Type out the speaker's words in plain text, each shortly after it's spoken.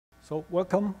So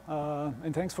welcome,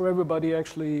 and thanks for everybody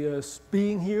actually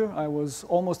being here. I was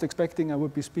almost expecting I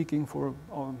would be speaking in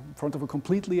front of a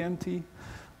completely empty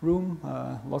room.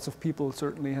 Lots of people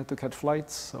certainly had to catch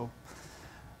flights. So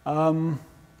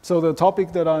the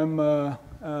topic that I'm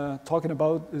talking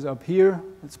about is up here.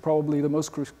 It's probably the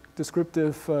most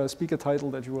descriptive speaker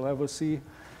title that you will ever see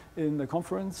in the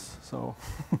conference. So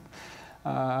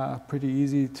pretty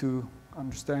easy to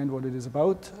understand what it is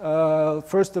about.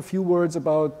 First, a few words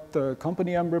about the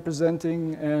company I'm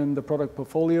representing and the product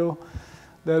portfolio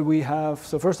that we have.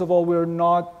 So first of all, we're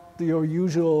not your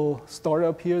usual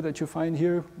startup here that you find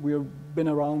here. We've been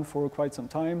around for quite some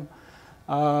time.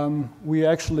 We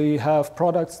actually have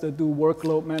products that do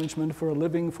workload management for a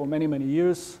living for many, many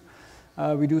years.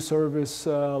 We do service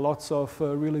lots of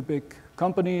really big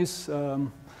companies,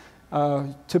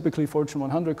 typically Fortune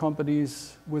 100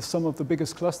 companies with some of the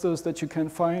biggest clusters that you can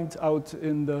find out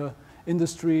in the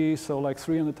industry. So like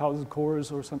 300,000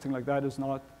 cores or something like that is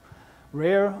not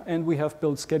rare. And we have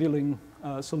built scheduling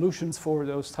solutions for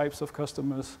those types of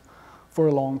customers for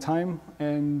a long time.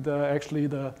 And actually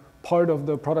the part of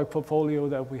the product portfolio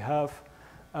that we have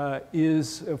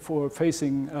is for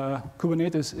facing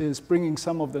Kubernetes is bringing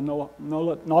some of the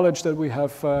knowledge that we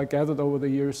have gathered over the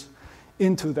years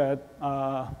into that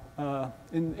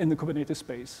in the Kubernetes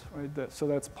space, right? So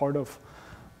that's part of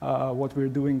what we're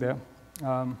doing there.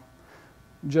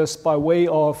 Just by way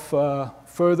of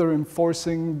further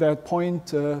enforcing that point,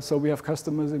 so we have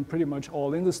customers in pretty much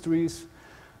all industries,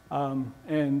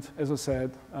 and as I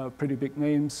said, pretty big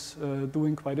names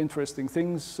doing quite interesting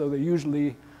things. So they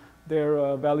usually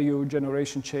their value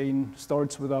generation chain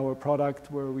starts with our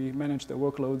product where we manage their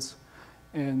workloads.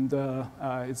 And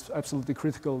it's absolutely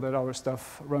critical that our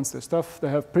stuff runs their stuff. They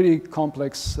have pretty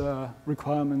complex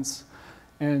requirements,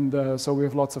 and so we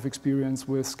have lots of experience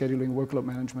with scheduling, workload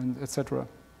management, etc.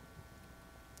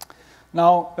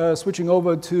 Now, switching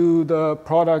over to the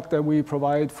product that we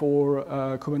provide for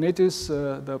Kubernetes,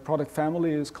 the product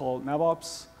family is called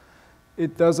NavOps.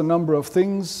 It does a number of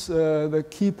things. The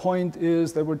key point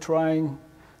is that we're trying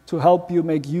to help you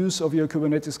make use of your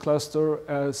Kubernetes cluster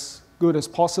as good as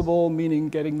possible, meaning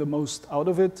getting the most out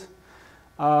of it.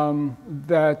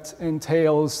 That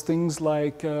entails things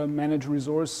like manage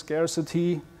resource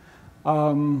scarcity,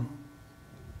 allowing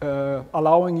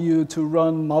you to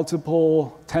run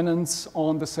multiple tenants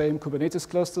on the same Kubernetes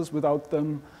clusters without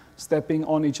them stepping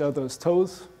on each other's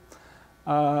toes.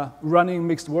 Running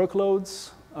mixed workloads,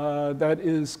 that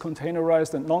is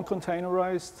containerized and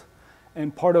non-containerized.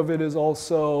 And part of it is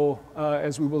also,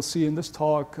 as we will see in this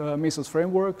talk, Mesos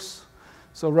frameworks.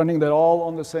 So running that all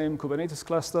on the same Kubernetes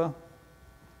cluster.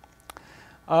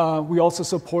 We also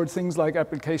support things like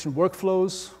application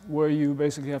workflows, where you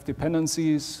basically have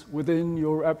dependencies within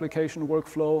your application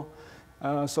workflow,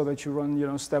 so that you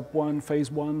run, step one,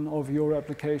 phase one of your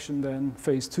application, then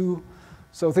phase two.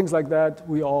 So things like that,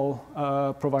 we all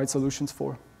provide solutions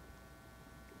for.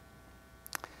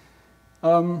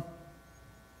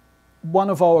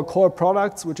 One of our core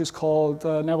products, which is called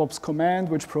NavOps Command,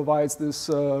 which provides this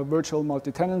virtual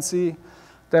multi-tenancy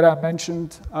that I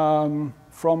mentioned.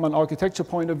 From an architecture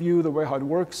point of view, the way how it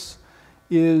works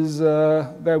is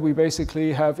that we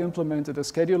basically have implemented a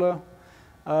scheduler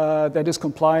that is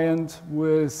compliant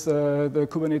with the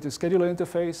Kubernetes scheduler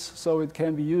interface. So it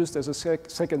can be used as a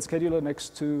second scheduler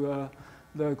next to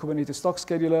the Kubernetes stock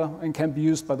scheduler and can be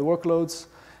used by the workloads.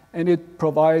 And it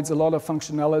provides a lot of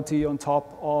functionality on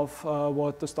top of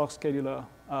what the stock scheduler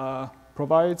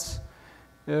provides.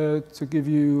 To give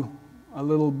you a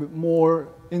little bit more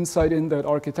insight in that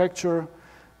architecture.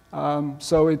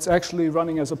 So it's actually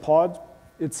running as a pod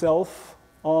itself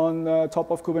on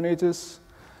top of Kubernetes.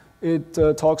 It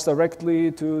talks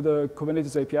directly to the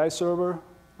Kubernetes API server.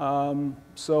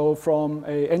 So from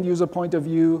an end user point of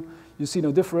view, you see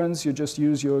no difference. You just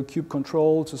use your kube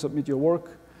control to submit your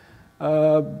work.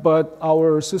 But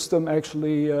our system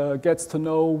actually gets to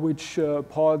know which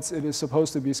pods it is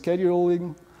supposed to be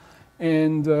scheduling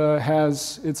and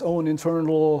has its own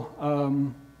internal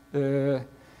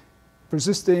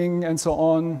persisting and so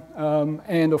on.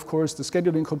 And of course, the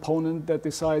scheduling component that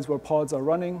decides where pods are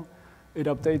running. It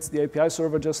updates the API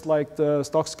server just like the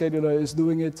stock scheduler is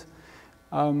doing it.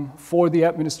 For the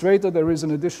administrator, there is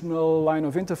an additional line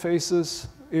of interfaces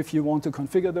if you want to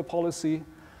configure the policy.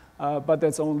 But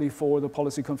that's only for the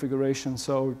policy configuration.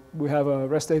 So we have a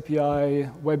REST API,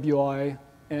 Web UI,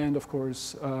 and of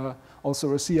course,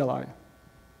 also a CLI.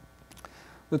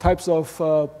 The types of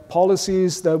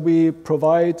policies that we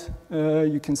provide,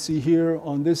 you can see here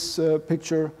on this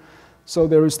picture. So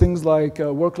there is things like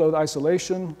workload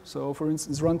isolation. So for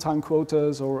instance, runtime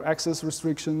quotas or access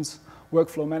restrictions,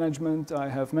 workflow management, I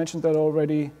have mentioned that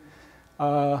already.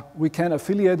 We can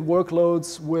affiliate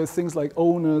workloads with things like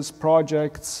owners,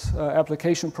 projects,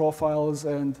 application profiles,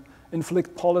 and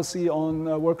inflict policy on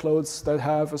workloads that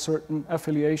have a certain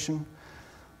affiliation.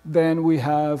 Then we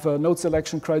have node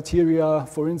selection criteria,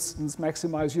 for instance,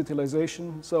 maximize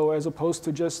utilization. So as opposed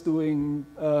to just doing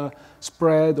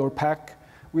spread or pack,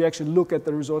 we actually look at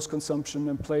the resource consumption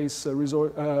and place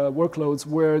workloads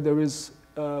where there is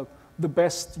the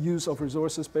best use of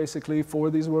resources, basically,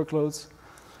 for these workloads.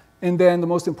 And then the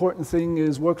most important thing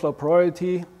is workload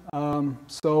priority.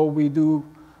 So we do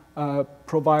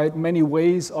provide many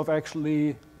ways of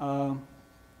actually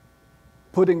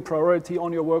putting priority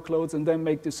on your workloads and then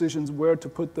make decisions where to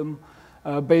put them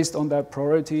based on that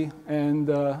priority. And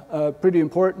a pretty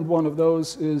important one of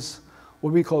those is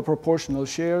what we call proportional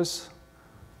shares.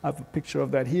 I have a picture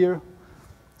of that here.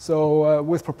 So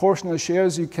with proportional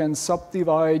shares, you can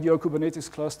subdivide your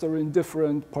Kubernetes cluster in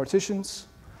different partitions.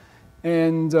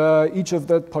 And each of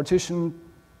that partition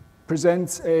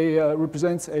represents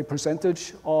a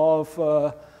percentage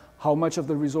of how much of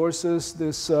the resources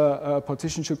this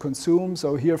partition should consume.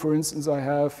 So here, for instance, I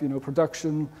have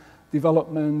production,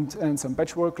 development, and some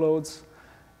batch workloads.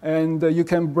 And you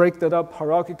can break that up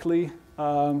hierarchically.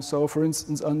 So for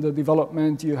instance, under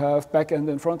development, you have back-end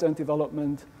and front-end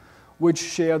development, which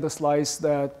share the slice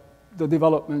that the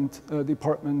development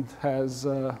department has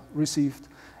received.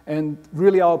 And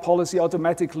really, our policy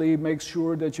automatically makes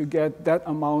sure that you get that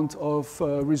amount of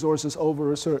resources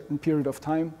over a certain period of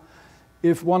time.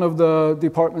 If one of the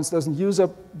departments doesn't use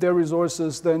up their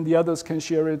resources, then the others can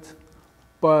share it.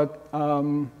 But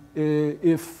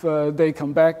if they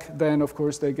come back, then of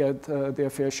course they get their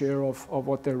fair share of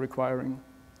what they're requiring.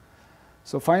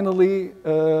 So finally,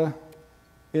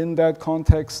 in that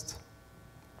context,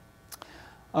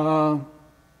 from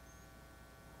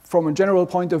a general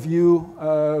point of view,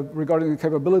 regarding the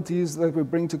capabilities that we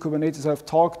bring to Kubernetes, I've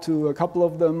talked to a couple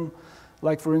of them,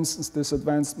 like for instance, this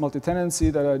advanced multi-tenancy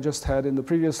that I just had in the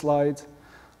previous slide,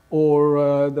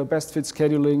 or the best fit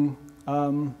scheduling.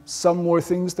 Some more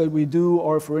things that we do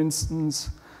are, for instance,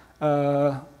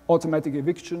 automatic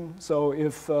eviction. So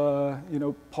if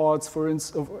pods, for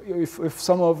instance, if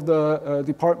some of the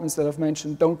departments that I've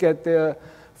mentioned don't get their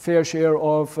fair share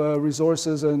of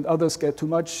resources and others get too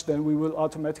much, then we will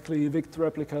automatically evict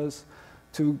replicas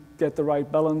to get the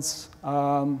right balance.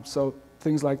 So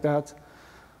things like that.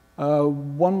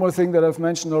 One more thing that I've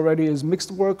mentioned already is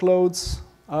mixed workloads.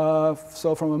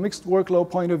 So from a mixed workload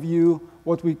point of view,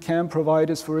 what we can provide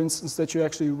is, for instance, that you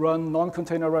actually run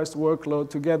non-containerized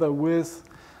workload together with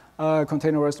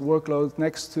containerized workload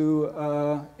next to,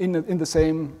 in the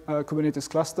same Kubernetes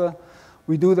cluster.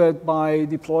 We do that by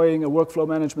deploying a workflow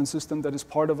management system that is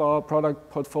part of our product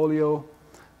portfolio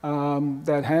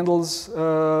that handles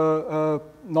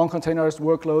non-containerized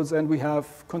workloads, and we have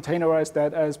containerized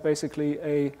that as basically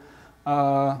a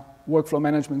workflow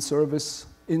management service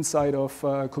inside of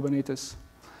Kubernetes.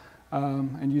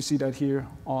 And you see that here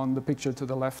on the picture to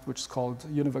the left, which is called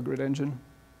Univa Grid Engine.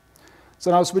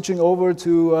 So now switching over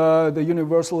to the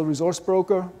Universal Resource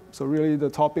Broker, so really the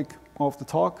topic of the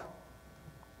talk.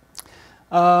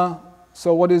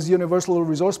 So what is Universal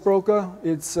Resource Broker?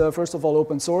 It's first of all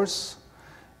open source.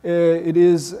 It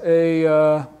is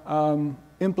a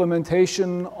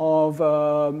implementation of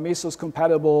Mesos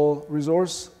compatible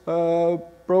resource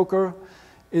broker.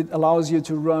 It allows you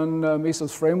to run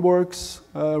Mesos frameworks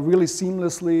really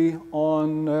seamlessly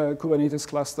on Kubernetes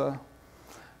cluster.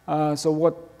 So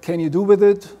what can you do with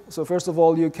it? So first of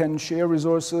all, you can share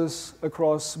resources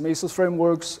across Mesos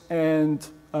frameworks and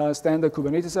standard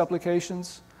Kubernetes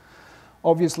applications.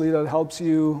 Obviously, that helps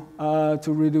you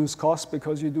to reduce costs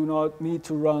because you do not need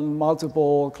to run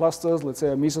multiple clusters, let's say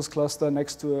a Mesos cluster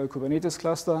next to a Kubernetes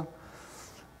cluster.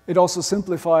 It also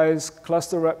simplifies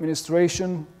cluster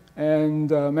administration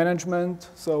and management.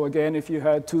 So again, if you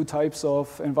had two types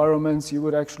of environments, you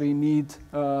would actually need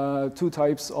two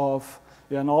types of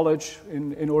knowledge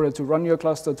in order to run your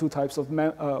cluster, two types of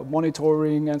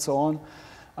monitoring and so on.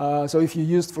 So if you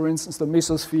used, for instance, the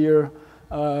Mesosphere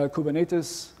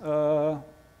Kubernetes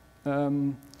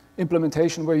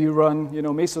implementation where you run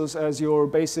Mesos as your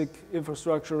basic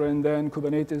infrastructure and then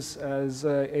Kubernetes as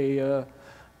a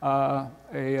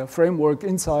framework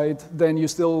inside, then you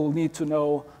still need to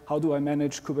know, how do I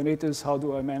manage Kubernetes? How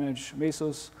do I manage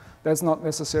Mesos? That's not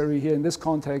necessary here in this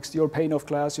context. Your pane of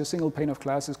glass, your single pane of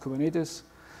glass is Kubernetes.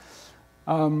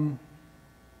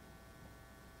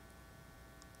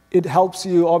 It helps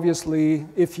you, obviously,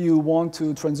 if you want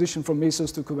to transition from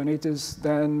Mesos to Kubernetes,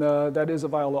 then that is a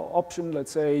viable option.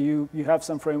 Let's say you have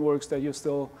some frameworks that you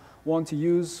still want to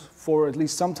use for at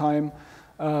least some time.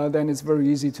 then it's very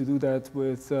easy to do that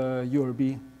with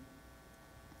URB.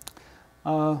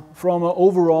 From an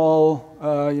overall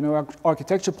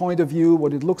architecture point of view,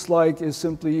 what it looks like is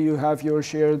simply you have your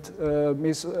shared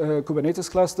Kubernetes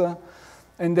cluster,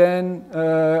 and then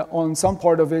on some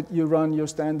part of it you run your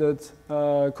standard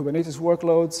Kubernetes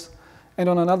workloads, and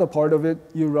on another part of it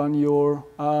you run your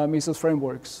Mesos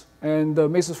frameworks. And the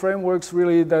Mesos frameworks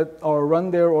really that are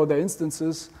run there, or the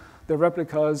instances, the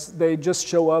replicas, they just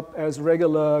show up as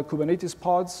regular Kubernetes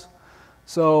pods.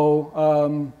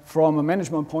 So from a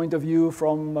management point of view,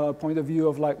 from a point of view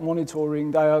of like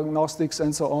monitoring, diagnostics,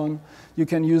 and so on, you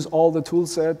can use all the tool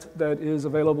set that is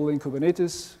available in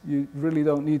Kubernetes. You really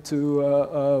don't need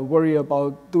to worry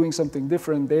about doing something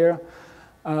different there.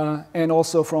 And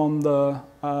also from the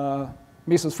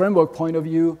Mesos framework point of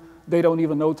view, they don't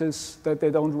even notice that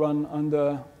they don't run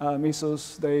under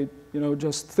Mesos. They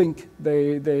just think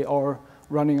they are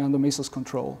running under Mesos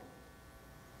control.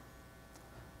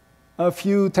 A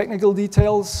few technical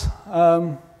details.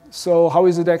 So how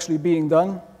is it actually being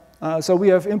done? So we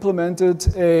have implemented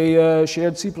a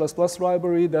shared C++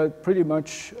 library that pretty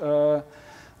much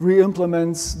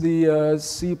re-implements the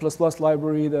C++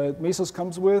 library that Mesos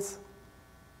comes with.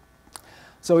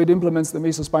 So it implements the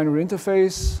Mesos binary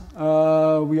interface.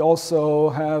 We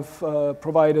also have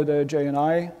provided a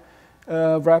JNI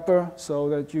wrapper so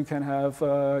that you can have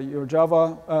your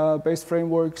Java-based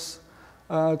frameworks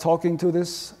talking to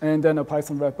this, and then a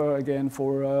Python wrapper again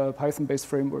for Python-based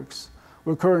frameworks.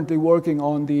 We're currently working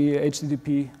on the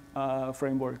HTTP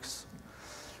frameworks.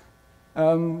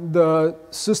 The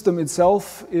system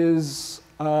itself is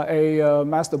a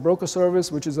master broker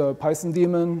service, which is a Python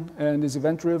daemon and is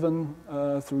event-driven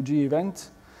through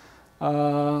G-Event.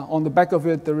 On the back of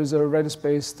it, there is a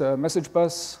Redis-based message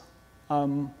bus.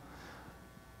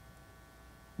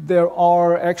 There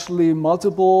are actually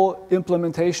multiple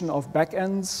implementation of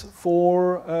backends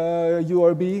for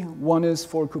URB. One is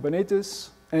for Kubernetes,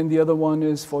 and the other one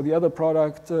is for the other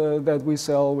product that we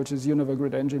sell, which is Univa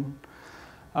Grid Engine.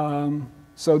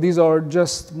 So these are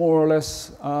just more or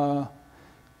less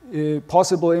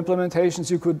possible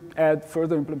implementations. You could add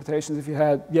further implementations. If you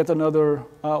had yet another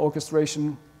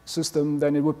orchestration system,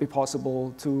 then it would be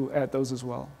possible to add those as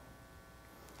well.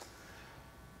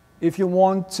 If you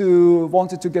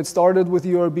wanted to get started with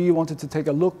URB, wanted to take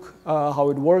a look how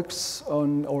it works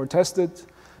or test it,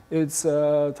 it's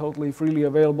totally freely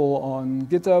available on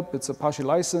GitHub. It's Apache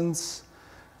license.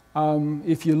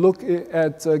 If you look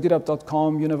at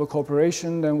github.com Univa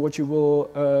Corporation, then what you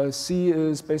will see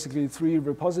is basically 3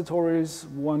 repositories.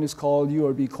 One is called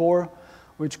URB core,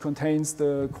 which contains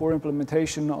the core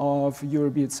implementation of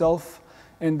URB itself,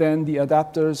 and then the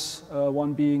adapters,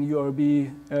 one being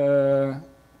URB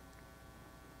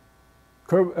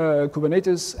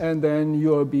Kubernetes, and then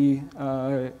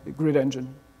URB Grid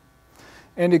Engine.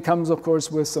 And it comes, of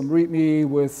course, with some README,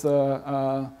 with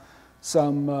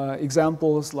some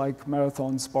examples like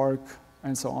Marathon, Spark,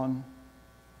 and so on.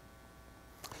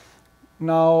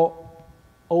 Now,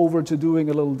 over to doing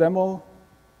a little demo.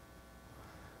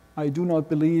 I do not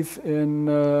believe in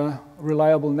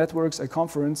reliable networks at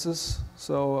conferences,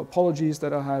 so apologies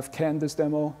that I have canned this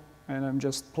demo and I'm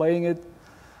just playing it.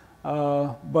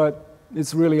 But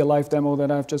it's really a live demo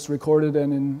that I've just recorded,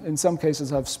 and in some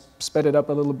cases I've sped it up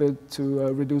a little bit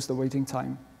to reduce the waiting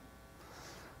time.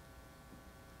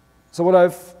 So what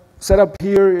I've set up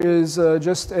here is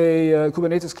just a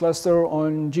Kubernetes cluster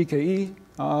on GKE,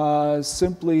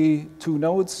 simply 2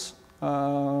 nodes.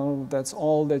 That's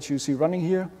all that you see running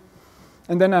here.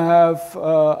 And then I have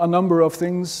a number of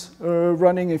things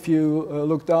running. If you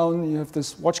look down, you have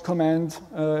this watch command,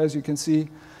 as you can see,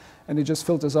 and it just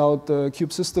filters out the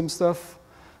kube system stuff.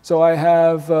 So I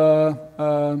have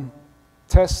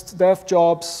test dev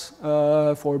jobs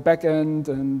for backend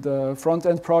and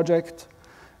front-end project.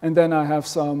 And then I have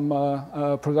some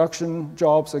production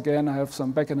jobs. Again, I have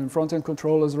some backend and front-end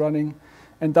controllers running.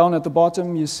 And down at the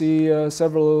bottom, you see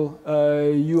several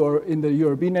in the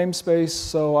URB namespace.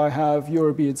 So I have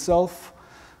URB itself,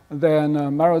 then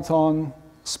Marathon,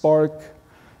 Spark,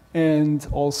 and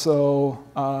also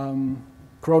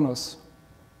Chronos.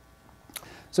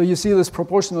 So you see this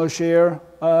proportional share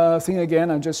thing again.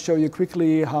 I'll just show you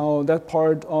quickly how that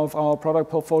part of our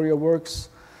product portfolio works.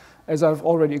 As I've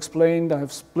already explained, I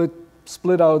have split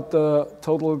out the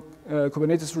total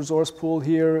Kubernetes resource pool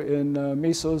here in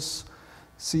Mesos,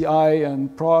 CI,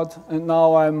 and prod. And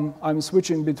now I'm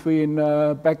switching between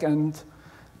backend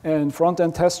and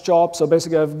front-end test jobs. So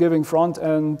basically, I'm giving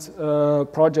front-end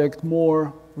project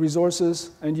more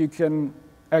resources, and you can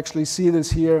actually see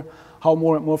this here, how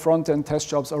more and more front-end test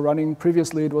jobs are running.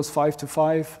 Previously, it was 5 to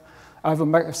 5, I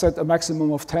have set a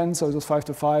maximum of 10, so it was 5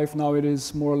 to 5. Now it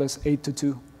is more or less 8 to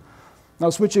 2. Now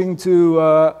switching to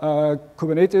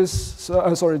Kubernetes, to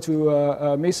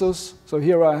Mesos. So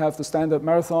here I have the standard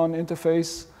Marathon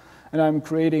interface, and I'm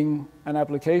creating an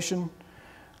application.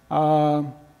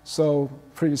 So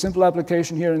pretty simple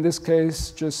application here in this case,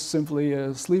 just simply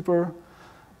a sleeper.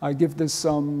 I give this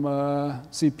some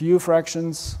CPU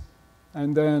fractions,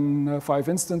 and then 5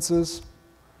 instances,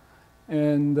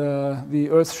 and the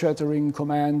earth-shattering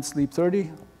command sleep 30.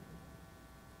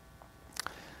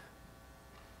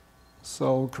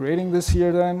 So creating this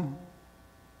here then.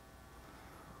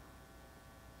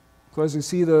 So as you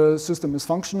see, the system is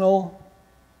functional.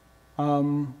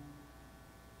 I'll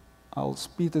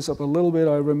speed this up a little bit.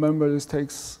 I remember this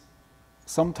takes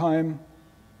some time.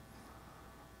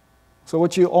 So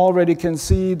what you already can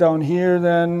see down here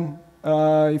then,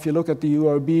 if you look at the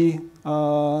URB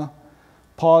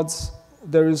pods,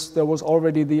 there was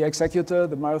already the executor,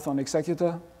 the Marathon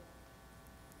executor.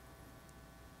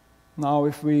 Now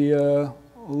if we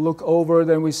look over,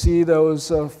 then we see those,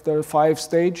 there are 5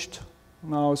 staged.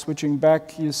 Now switching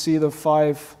back, you see the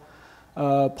 5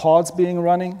 pods being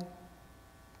running.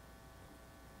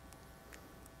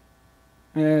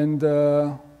 And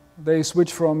they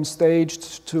switch from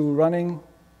staged to running.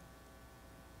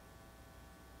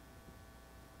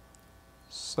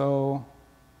 So,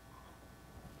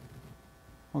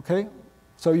 okay.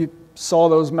 So you saw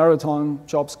those Marathon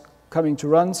jobs coming to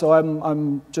run, so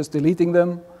I'm just deleting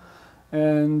them.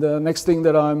 And the next thing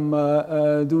that I'm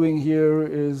doing here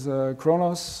is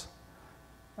Chronos.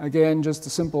 Again, just a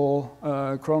simple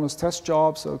Chronos test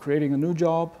job, so creating a new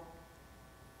job.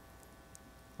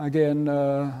 Again,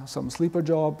 some sleeper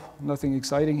job, nothing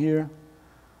exciting here.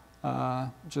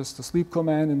 Just a sleep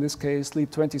command, in this case,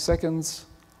 sleep 20 seconds.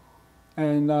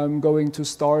 And I'm going to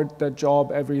start that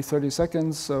job every 30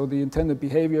 seconds. So the intended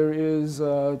behavior is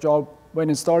job, when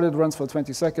it started, runs for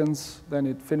 20 seconds, then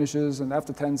it finishes, and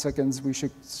after 10 seconds, we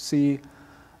should see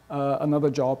another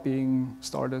job being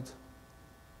started.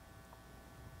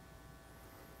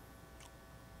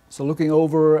 So looking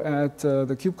over at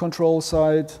the kube control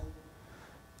side,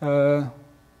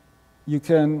 you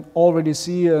can already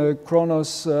see a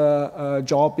Chronos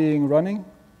job being running,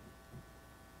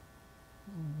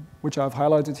 which I've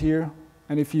highlighted here.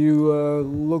 And if you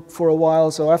look for a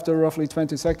while, so after roughly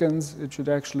 20 seconds, it should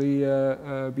actually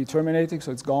be terminating,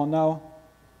 so it's gone now.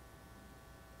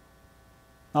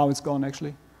 Now it's gone,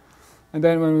 actually. And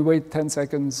then when we wait 10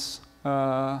 seconds,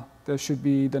 there should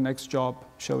be the next job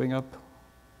showing up.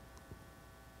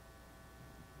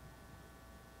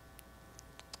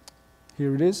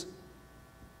 Here it is.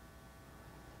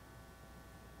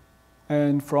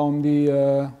 And from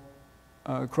the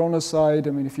Chronos side,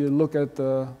 I mean, if you look at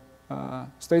the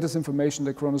status information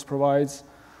that Chronos provides,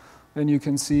 then you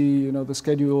can see, the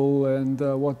schedule and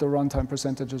what the runtime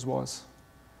percentages was.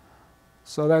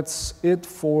 So that's it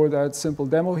for that simple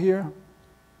demo here.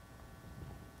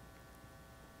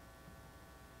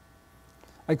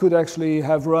 I could actually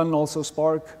have run also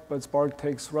Spark, but Spark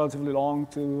takes relatively long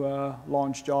to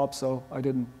launch jobs, so I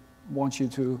didn't want you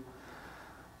to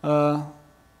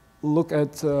look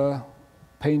at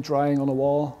paint drying on a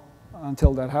wall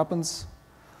until that happens.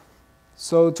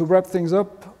 So to wrap things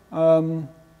up,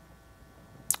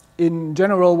 in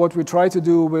general, what we try to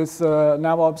do with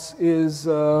NavOps is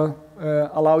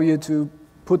allow you to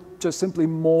put just simply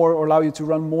more, or allow you to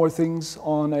run more things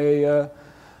on a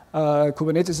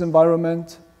Kubernetes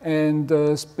environment, and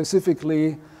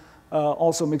specifically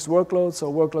also mixed workloads,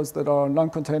 so workloads that are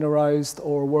non-containerized,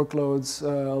 or workloads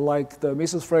like the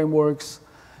Mesos frameworks,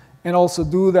 and also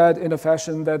do that in a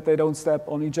fashion that they don't step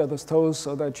on each other's toes,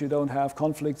 so that you don't have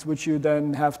conflicts, which you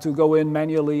then have to go in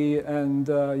manually and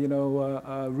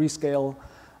rescale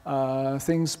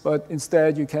things. But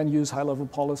instead, you can use high-level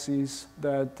policies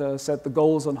that set the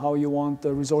goals on how you want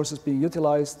the resources being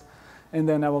utilized, and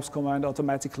then NavOps command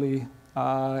automatically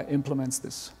implements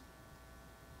this.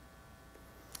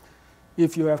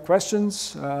 If you have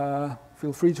questions,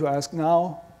 feel free to ask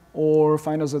now, or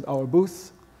find us at our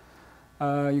booth.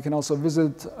 You can also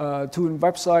visit 2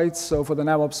 websites. So for the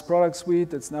NavOps product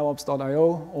suite, it's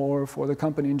navops.io, or for the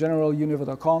company in general,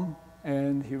 univa.com.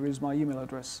 And here is my email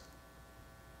address.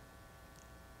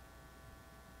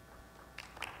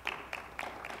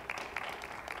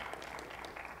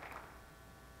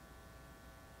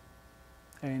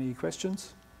 Any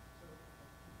questions? So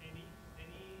any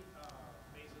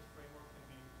Mesos framework can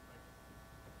be like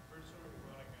cursor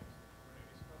run against the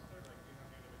Kubernetes cluster? Like, do you have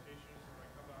any limitations, or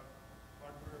like how about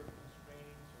hardware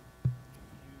constraints or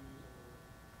GPUs or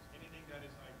anything that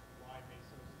is like why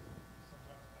Mesos is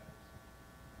sometimes better?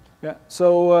 Yeah,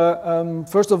 so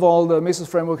first of all, the Mesos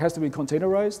framework has to be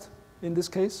containerized in this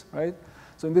case, right?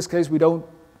 So in this case, we don't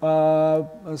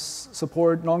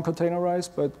support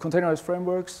non-containerized, but containerized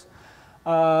frameworks.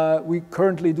 We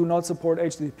currently do not support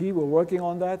HTTP. We're working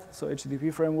on that, so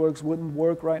HTTP frameworks wouldn't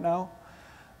work right now.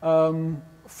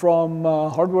 From a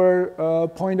hardware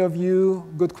point of view,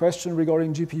 good question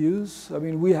regarding GPUs. I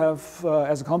mean, we have,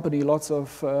 as a company, lots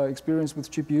of experience with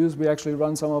GPUs. We actually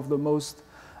run some of the most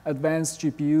advanced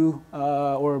GPU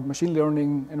or machine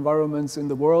learning environments in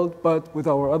the world, but with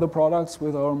our other products,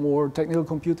 with our more technical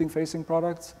computing facing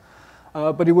products.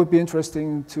 But it would be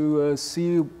interesting to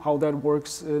see how that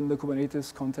works in the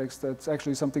Kubernetes context. That's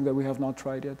actually something that we have not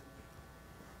tried yet.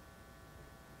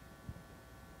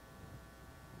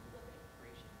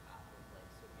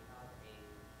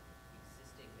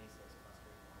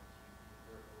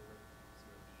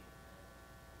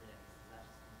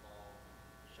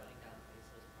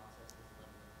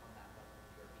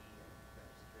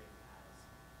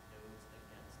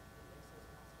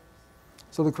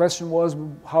 So the question was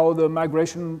how the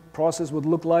migration process would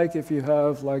look like if you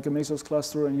have like a Mesos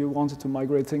cluster and you wanted to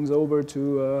migrate things over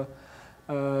to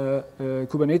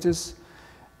Kubernetes.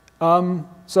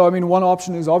 So I mean, one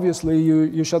option is obviously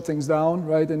you shut things down,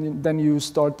 right? And then you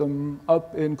start them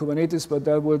up in Kubernetes, but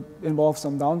that would involve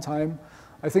some downtime.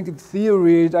 I think in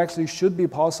theory, it actually should be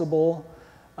possible,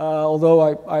 although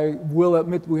I will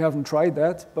admit we haven't tried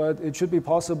that, but it should be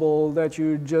possible that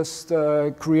you just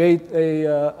create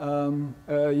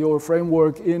your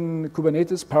framework in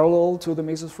Kubernetes parallel to the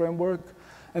Mesos framework,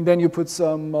 and then you put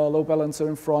some load balancer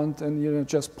in front and you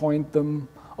just point them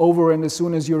over, and as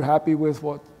soon as you're happy with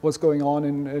what's going on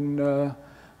in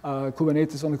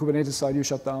Kubernetes, on the Kubernetes side, you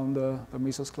shut down the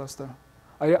Mesos cluster.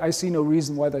 I see no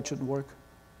reason why that shouldn't work.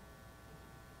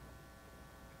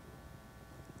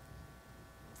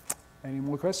 Any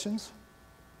more questions?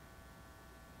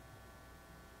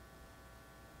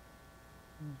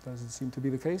 Doesn't seem to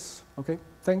be the case. Okay,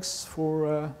 thanks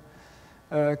for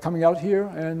coming out here.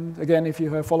 And again, if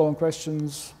you have follow-on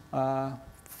questions,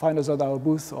 find us at our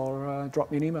booth or drop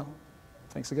me an email.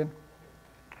 Thanks again.